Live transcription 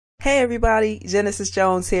Hey everybody, Genesis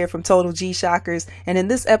Jones here from Total G Shockers, and in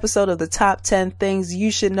this episode of the Top 10 Things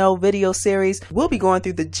You Should Know video series, we'll be going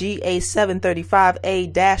through the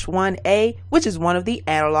GA735A-1A, which is one of the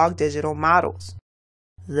analog digital models.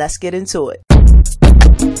 Let's get into it.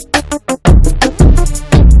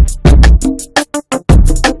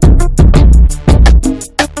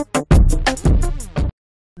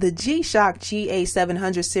 The G-Shock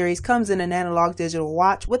GA700 series comes in an analog digital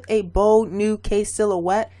watch with a bold new case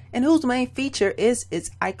silhouette and whose main feature is its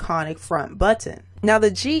iconic front button. Now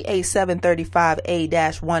the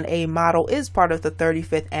GA735A-1A model is part of the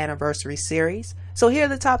 35th anniversary series. So here are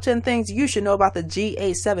the top 10 things you should know about the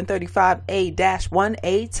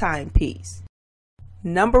GA735A-1A timepiece.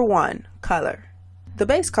 Number 1. Color. The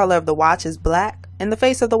base color of the watch is black and the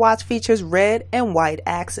face of the watch features red and white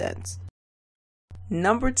accents.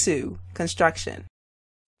 Number 2. Construction.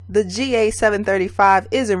 The GA735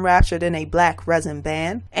 is enraptured in a black resin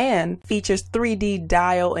band and features 3D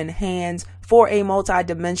dial and hands for a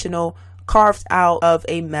multi-dimensional carved out of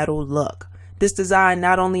a metal look. This design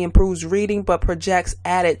not only improves reading but projects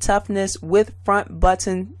added toughness with front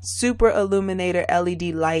button super illuminator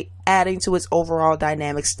LED light adding to its overall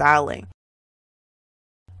dynamic styling.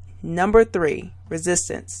 Number 3.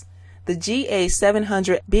 Resistance. The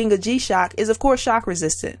GA700, being a G-Shock, is of course shock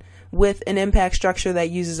resistant, with an impact structure that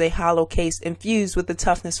uses a hollow case infused with the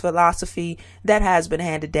toughness philosophy that has been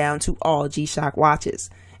handed down to all G-Shock watches.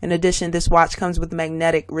 In addition, this watch comes with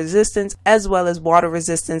magnetic resistance as well as water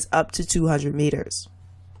resistance up to 200 meters.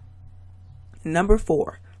 Number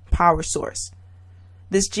 4. Power source.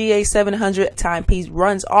 This GA700 timepiece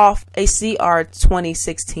runs off a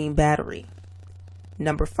CR2016 battery.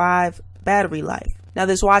 Number 5. Battery life. Now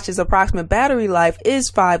this watch's approximate battery life is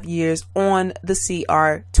 5 years on the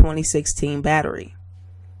CR2016 battery.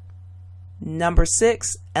 Number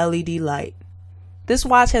 6. LED light. This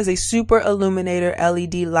watch has a super illuminator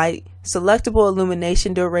LED light, selectable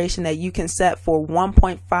illumination duration that you can set for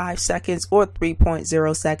 1.5 seconds or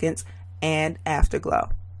 3.0 seconds, and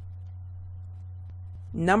afterglow.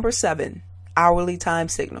 Number 7. Hourly time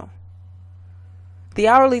signal. The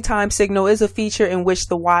hourly time signal is a feature in which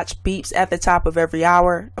the watch beeps at the top of every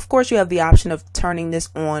hour. Of course, you have the option of turning this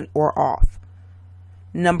on or off.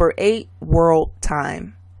 Number 8. World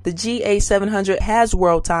time. The GA700 has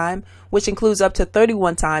world time, which includes up to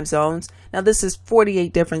 31 time zones. Now this is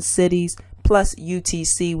 48 different cities plus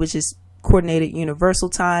UTC, which is Coordinated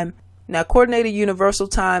Universal Time. Now Coordinated Universal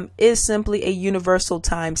Time is simply a universal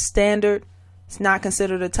time standard. It's not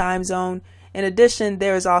considered a time zone. In addition,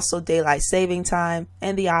 there is also daylight saving time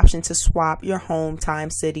and the option to swap your home time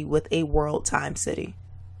city with a world time city.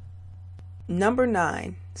 Number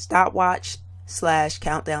 9.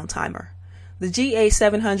 Stopwatch/countdown timer. The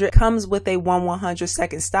GA700 comes with a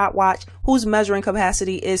 1/100-second stopwatch whose measuring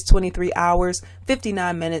capacity is 23 hours,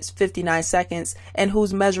 59 minutes, 59 seconds, and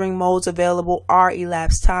whose measuring modes available are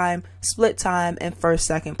elapsed time, split time, and first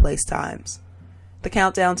second place times. The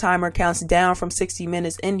countdown timer counts down from 60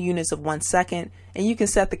 minutes in units of 1 second, and you can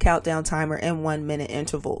set the countdown timer in 1-minute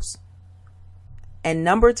intervals. And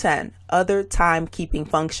number 10. Other timekeeping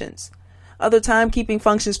functions. Other timekeeping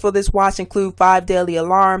functions for this watch include 5 daily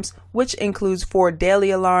alarms, which includes 4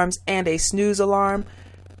 daily alarms and a snooze alarm,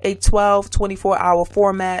 a 24-hour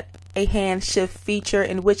format, a hand shift feature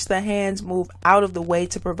in which the hands move out of the way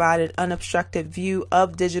to provide an unobstructed view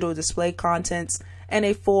of digital display contents, and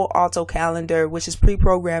a full auto calendar which is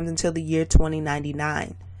pre-programmed until the year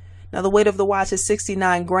 2099. Now the weight of the watch is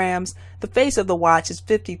 69 grams, the face of the watch is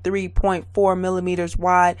 53.4 millimeters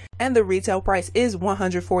wide, and the retail price is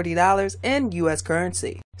 $140 in US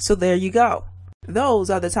currency. So there you go. Those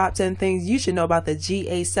are the top 10 things you should know about the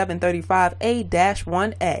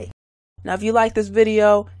GA735A-1A. Now if you like this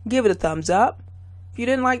video, give it a thumbs up. If you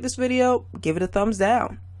didn't like this video, give it a thumbs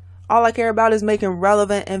down. All I care about is making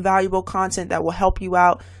relevant and valuable content that will help you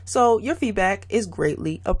out, so your feedback is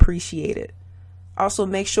greatly appreciated. Also,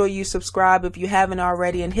 make sure you subscribe if you haven't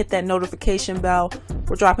already and hit that notification bell.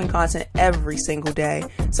 We're dropping content every single day,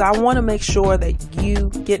 so I want to make sure that you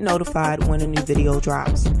get notified when a new video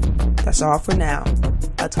drops. That's all for now.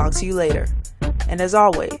 I'll talk to you later. And as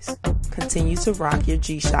always, continue to rock your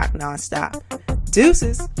G-Shock nonstop.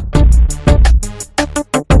 Deuces!